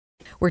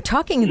We're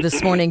talking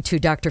this morning to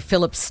Dr.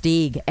 Philip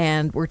Stieg,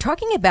 and we're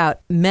talking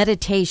about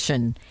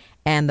meditation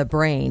and the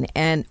brain.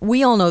 And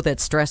we all know that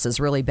stress is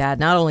really bad,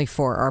 not only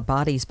for our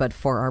bodies, but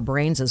for our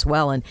brains as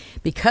well. And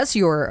because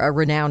you're a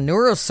renowned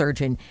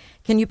neurosurgeon,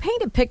 can you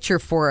paint a picture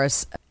for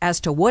us as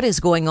to what is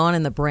going on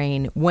in the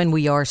brain when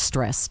we are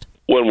stressed?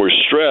 When we're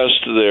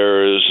stressed,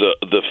 there is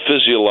the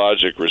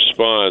physiologic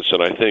response,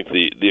 and I think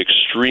the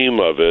extreme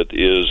of it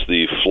is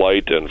the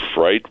flight and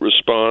fright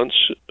response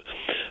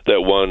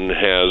that one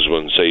has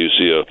when, say, you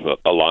see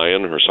a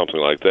lion or something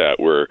like that,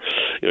 where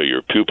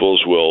your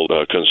pupils will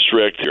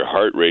constrict, your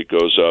heart rate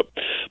goes up.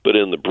 But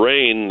in the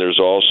brain, there's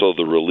also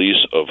the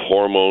release of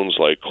hormones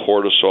like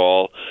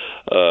cortisol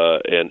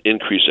and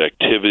increased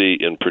activity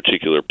in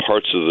particular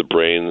parts of the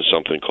brain,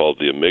 something called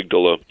the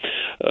amygdala,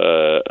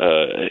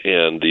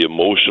 and the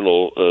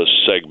emotional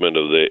segment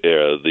of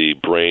the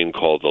brain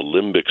called the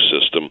limbic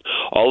system.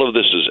 All of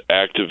this is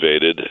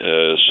activated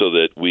so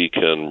that we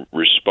can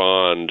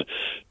respond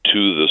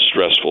to the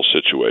stressful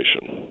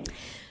situation.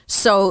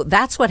 So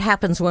that's what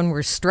happens when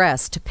we're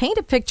stressed. Paint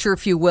a picture,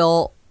 if you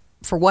will,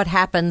 for what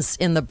happens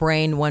in the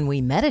brain when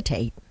we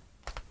meditate.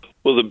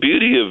 Well, the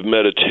beauty of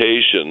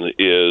meditation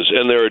is,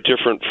 and there are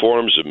different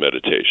forms of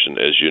meditation,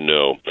 as you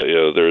know.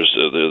 There's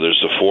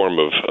a form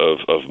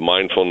of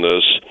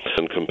mindfulness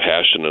and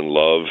compassion and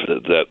love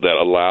that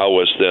allow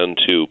us then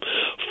to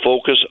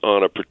focus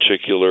on a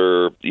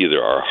particular,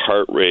 either our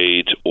heart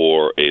rate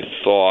or a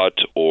thought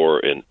or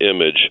an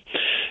image.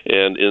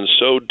 And in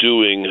so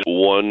doing,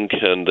 one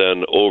can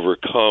then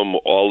overcome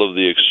all of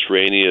the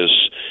extraneous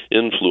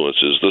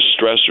influences, the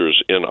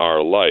stressors in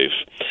our life.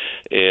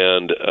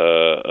 And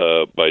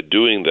by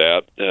doing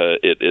that,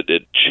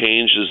 it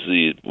changes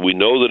we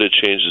know that it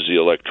changes the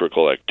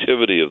electrical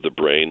activity of the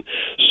brain.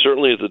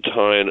 Certainly at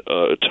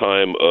the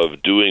time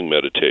of doing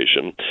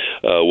meditation,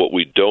 what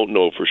we don't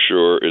know for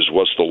sure is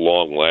what's the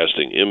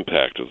long-lasting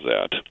impact of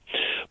that.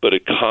 But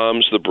it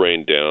calms the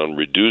brain down,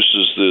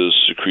 reduces the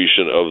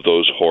secretion of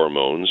those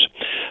hormones,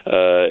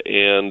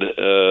 and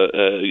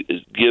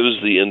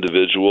gives the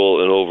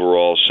individual an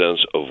overall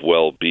sense of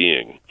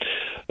well-being.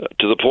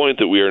 To the point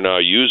that we are now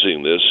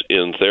using this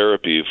in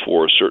therapy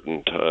for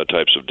certain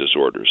types of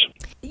disorders.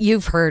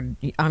 You've heard,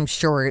 I'm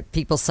sure,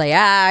 people say,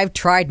 I've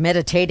tried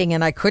meditating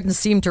and I couldn't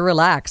seem to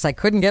relax. I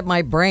couldn't get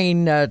my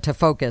brain to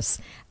focus.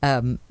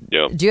 Do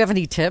you have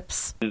any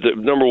tips?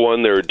 Number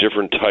one, there are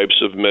different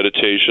types of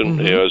meditation.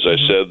 Mm-hmm. As I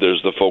said,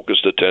 there's the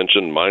focused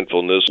attention,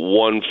 mindfulness.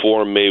 One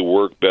form may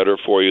work better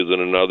for you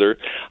than another.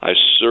 I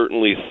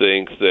certainly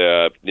think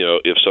that,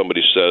 if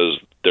somebody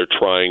says they're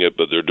trying it,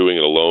 but they're doing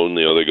it alone,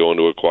 they go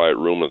into a quiet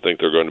room and think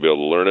they're going to be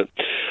able to learn it,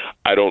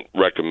 I don't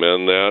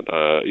recommend that.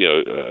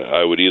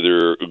 I would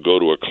either go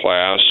to a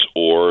class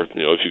or,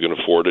 if you can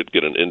afford it,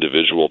 get an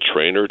individual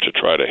trainer to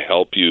try to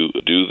help you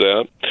do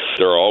that.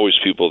 There are always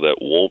people that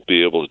won't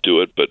be able to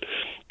do it, but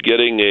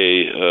getting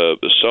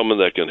someone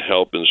that can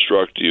help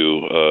instruct you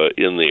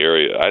in the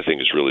area, I think,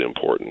 is really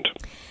important.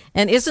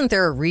 And isn't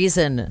there a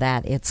reason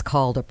that it's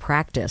called a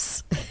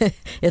practice?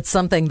 It's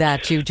something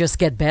that you just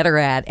get better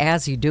at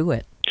as you do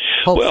it.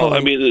 Hopefully. Well,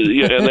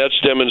 and that's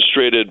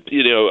demonstrated,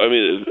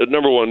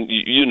 number one,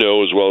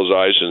 as well as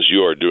I, since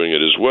you are doing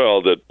it as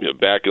well, that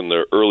back in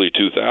the early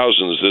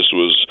 2000s, this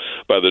was,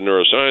 by the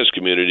neuroscience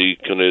community,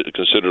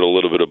 considered a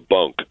little bit of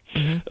bunk.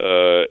 Mm-hmm.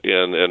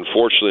 And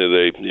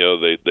fortunately,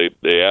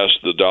 they asked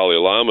the Dalai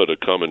Lama to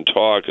come and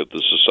talk at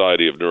the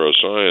Society of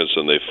Neuroscience,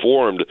 and they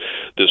formed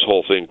this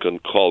whole thing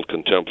called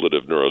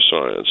contemplative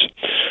neuroscience.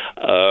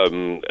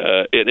 And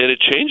it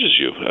changes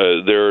you.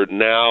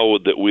 Now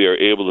that we are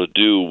able to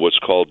do what's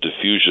called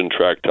diffusion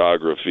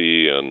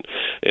tractography and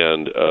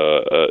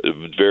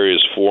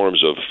various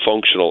forms of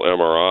functional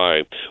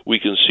MRI, we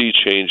can see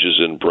changes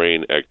in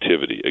brain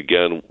activity.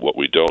 Again, what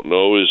we don't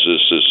know is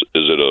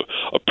it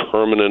a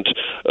permanent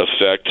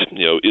effect?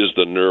 Is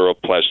the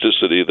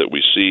neuroplasticity that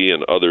we see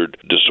in other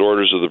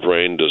disorders of the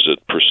brain, does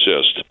it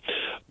persist?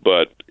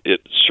 But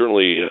it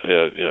certainly,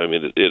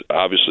 it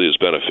obviously is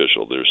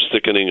beneficial. There's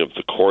thickening of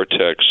the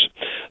cortex,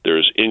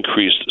 there's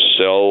increased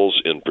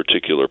cells in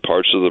particular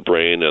parts of the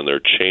brain, and there are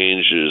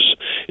changes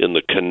in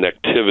the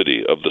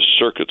connectivity of the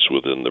circuits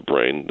within the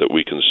brain that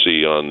we can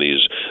see on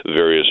these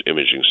various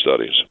imaging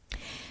studies.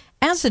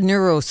 As a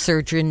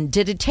neurosurgeon,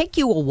 did it take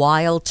you a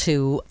while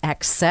to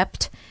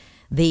accept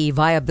the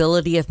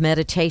viability of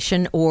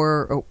meditation,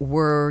 or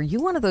were you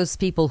one of those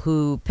people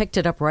who picked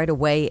it up right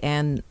away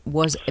and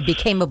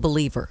became a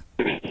believer?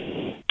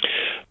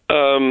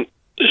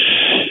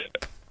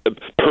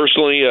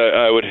 Personally,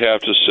 I would have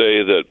to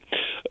say that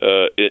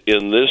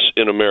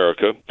in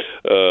America,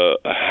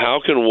 how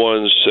can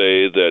one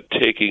say that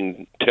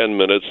taking 10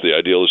 minutes, the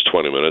ideal is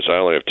 20 minutes, I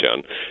only have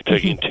 10,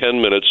 taking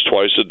 10 minutes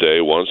twice a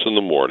day, once in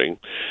the morning,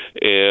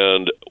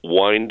 and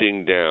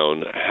winding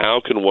down,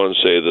 how can one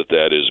say that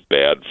that is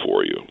bad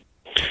for you?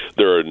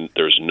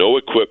 There's no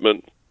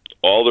equipment.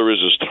 All there is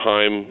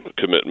time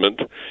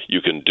commitment.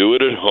 You can do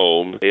it at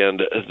home,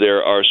 and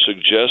there are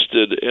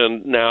suggested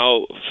and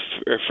now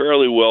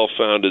fairly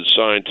well-founded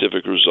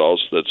scientific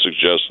results that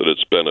suggest that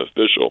it's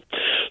beneficial.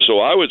 So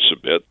I would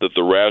submit that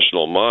the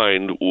rational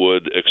mind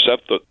would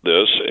accept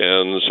this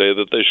and say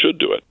that they should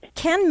do it.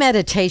 Can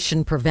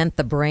meditation prevent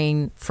the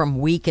brain from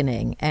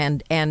weakening?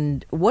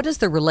 And what is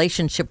the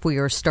relationship we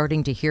are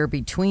starting to hear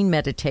between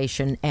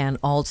meditation and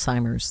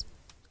Alzheimer's?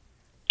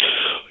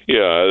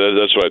 Yeah,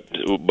 that's right.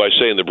 By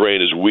saying the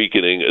brain is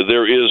weakening,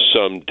 there is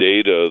some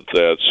data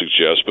that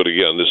suggests, but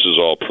again, this is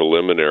all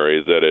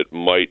preliminary, that it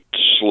might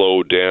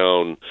slow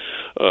down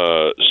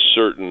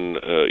certain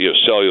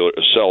cellular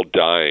cell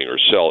dying or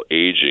cell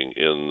aging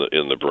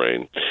in the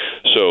brain.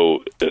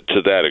 So,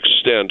 to that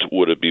extent,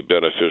 would it be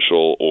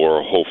beneficial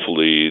or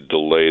hopefully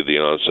delay the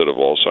onset of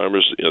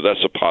Alzheimer's?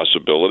 That's a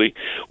possibility.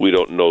 We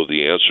don't know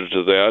the answer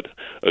to that.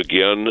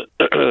 Again,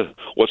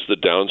 what's the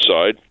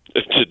downside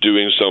to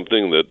doing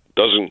something that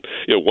doesn't,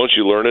 once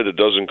you learn it, it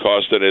doesn't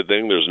cost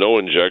anything. There's no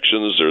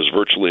injections. There's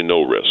virtually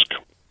no risk.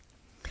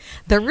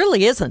 There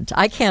really isn't.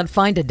 I can't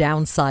find a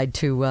downside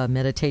to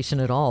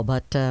meditation at all,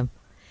 but...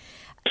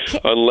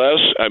 Unless,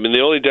 the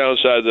only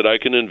downside that I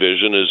can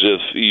envision is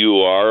if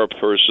you are a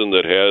person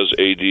that has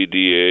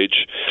ADDH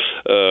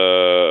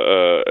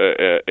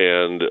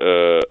and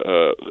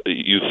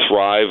you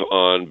thrive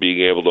on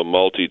being able to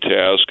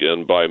multitask,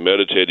 and by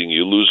meditating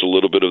you lose a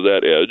little bit of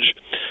that edge.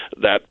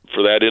 That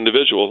for that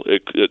individual,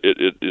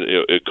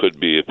 it could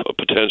be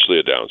potentially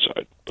a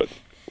downside. But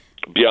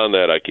beyond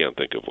that, I can't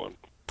think of one.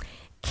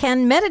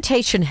 Can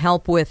meditation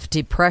help with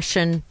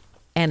depression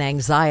and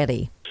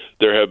anxiety?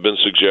 There have been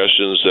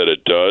suggestions that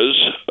it does.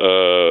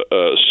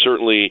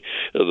 Certainly,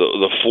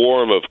 the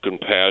form of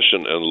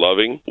compassion and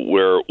loving,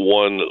 where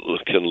one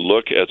can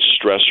look at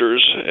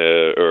stressors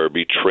or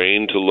be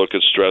trained to look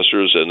at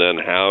stressors, and then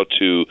how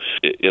to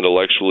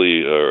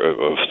intellectually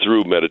or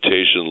through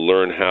meditation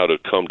learn how to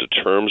come to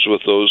terms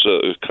with those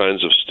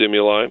kinds of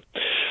stimuli.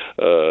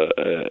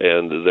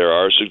 And there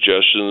are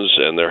suggestions,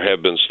 and there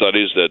have been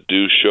studies that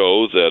do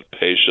show that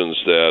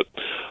patients that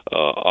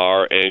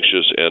are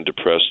anxious and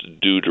depressed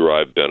do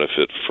derive benefit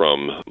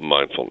from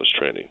mindfulness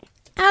training.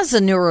 As a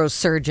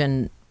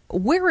neurosurgeon,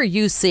 where are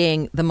you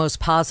seeing the most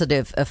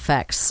positive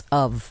effects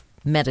of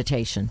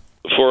meditation?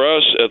 For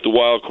us at the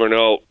Weill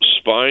Cornell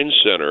Spine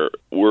Center,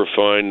 we're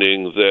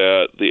finding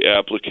that the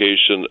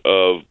application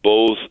of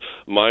both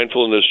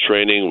mindfulness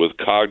training with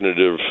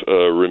cognitive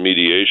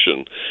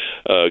remediation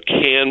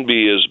can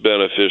be as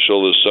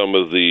beneficial as some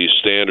of the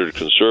standard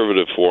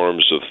conservative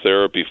forms of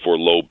therapy for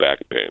low back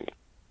pain.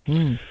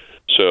 Mm.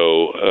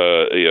 So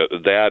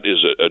that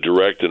is a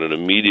direct and an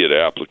immediate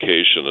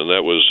application, and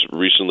that was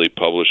recently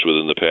published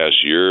within the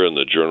past year in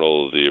the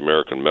Journal of the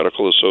American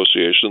Medical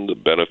Association, the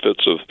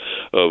benefits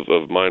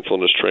of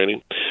mindfulness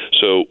training.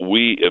 So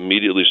we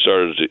immediately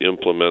started to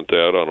implement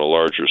that on a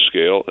larger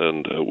scale,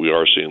 and we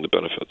are seeing the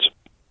benefits.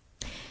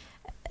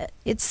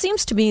 It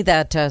seems to me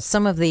that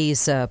some of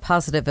these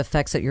positive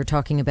effects that you're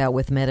talking about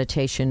with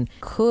meditation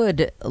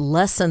could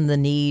lessen the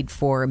need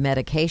for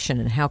medication,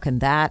 and how can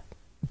that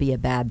be a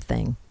bad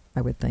thing,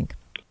 I would think?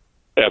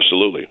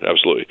 Absolutely.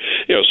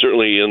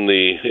 Certainly in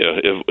the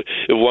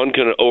if one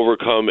can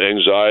overcome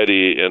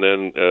anxiety and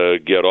then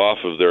get off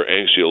of their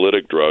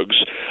anxiolytic drugs,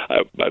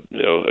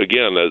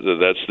 again,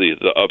 that's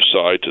the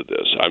upside to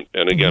this.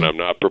 I'm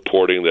not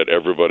purporting that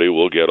everybody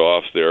will get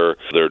off their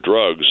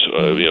drugs.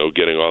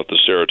 Getting off the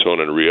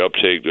serotonin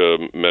reuptake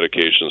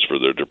medications for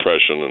their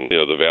depression and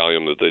the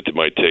Valium that they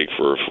might take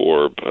for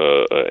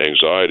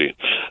anxiety.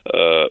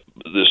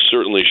 This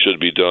certainly should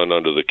be done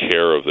under the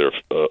care of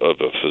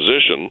a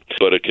physician,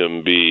 but it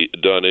can be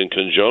done in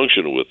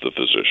conjunction with the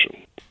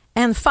physician.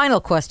 And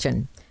final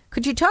question.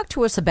 Could you talk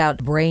to us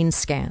about brain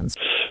scans?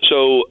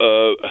 So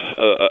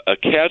a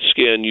CAT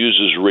scan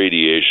uses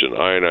radiation,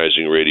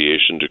 ionizing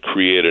radiation, to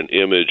create an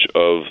image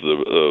of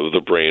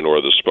the brain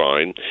or the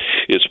spine.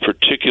 It's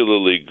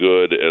particularly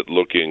good at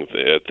looking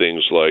at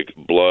things like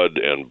blood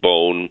and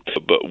bone,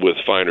 but with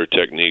finer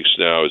techniques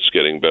now, it's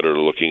getting better at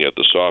looking at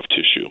the soft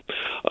tissue.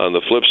 On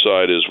the flip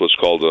side is what's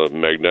called a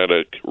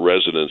magnetic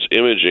resonance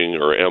imaging,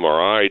 or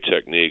MRI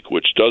technique,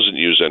 which doesn't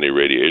use any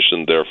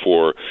radiation,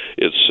 therefore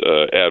it's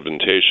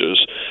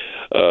advantageous.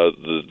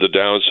 The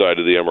downside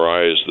of the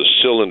MRI is the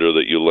cylinder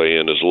that you lay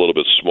in is a little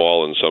bit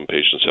small, and some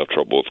patients have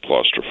trouble with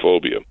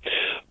claustrophobia.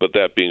 But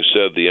that being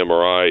said, the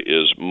MRI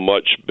is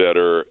much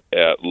better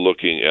at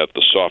looking at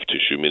the soft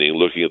tissue, meaning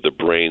looking at the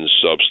brain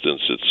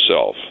substance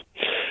itself,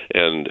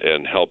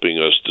 and helping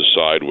us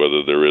decide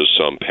whether there is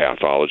some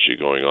pathology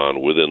going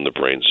on within the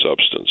brain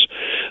substance.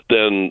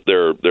 Then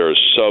there are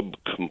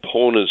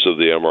subcomponents of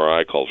the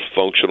MRI called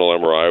functional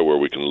MRI, where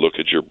we can look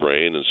at your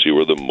brain and see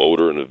where the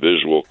motor and the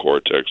visual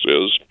cortex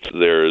is.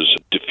 There's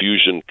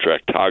diffusion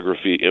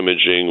tractography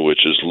imaging,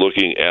 which is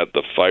looking at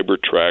the fiber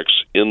tracts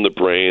in the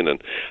brain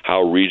and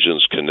how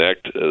regions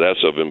connect.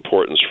 That's of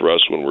importance for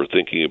us when we're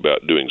thinking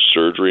about doing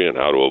surgery and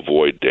how to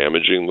avoid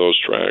damaging those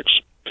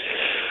tracts.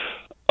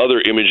 Other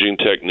imaging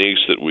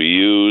techniques that we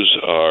use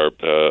are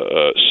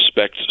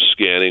SPECT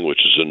scanning,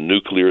 which is a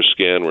nuclear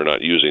scan. We're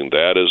not using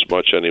that as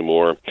much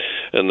anymore.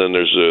 And then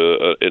there's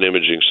an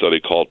imaging study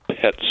called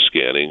PET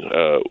scanning,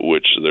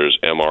 which there's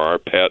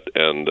MR PET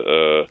and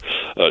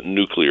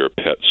nuclear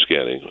PET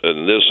scanning.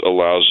 And this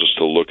allows us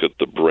to look at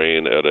the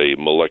brain at a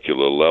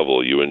molecular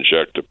level. You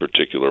inject a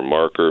particular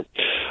marker,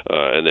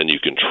 and then you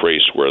can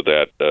trace where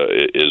that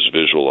is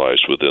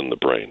visualized within the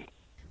brain.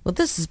 Well,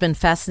 this has been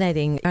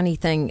fascinating.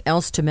 Anything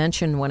else to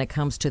mention when it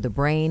comes to the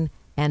brain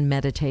and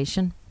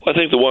meditation? I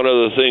think the one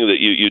other thing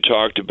that you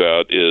talked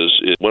about is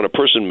when a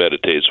person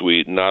meditates,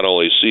 we not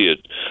only see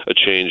a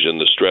change in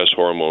the stress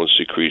hormone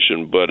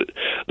secretion, but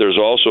there's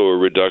also a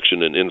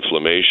reduction in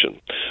inflammation,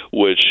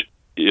 which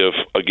if,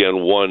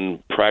 again,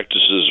 one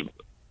practices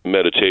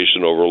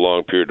meditation over a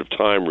long period of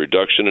time,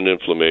 reduction in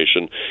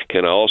inflammation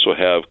can also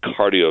have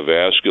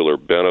cardiovascular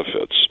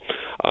benefits,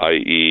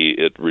 i.e.,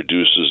 it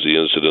reduces the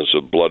incidence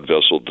of blood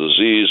vessel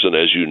disease. And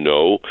as you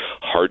know,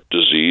 heart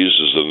disease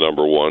is the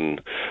number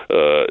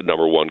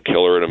one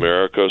killer in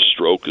America.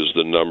 Stroke is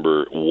the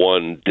number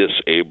one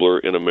disabler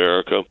in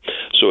America.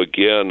 So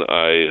again,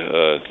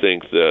 I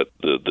think that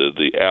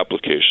the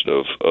application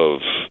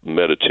of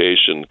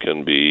meditation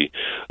can be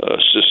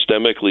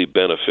systemically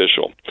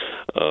beneficial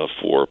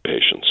for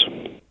patients.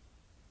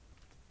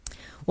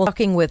 Well,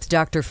 talking with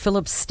Dr.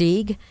 Philip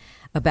Stieg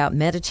about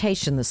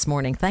meditation this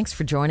morning. Thanks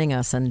for joining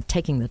us and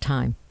taking the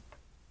time.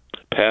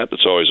 Pat,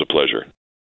 it's always a pleasure.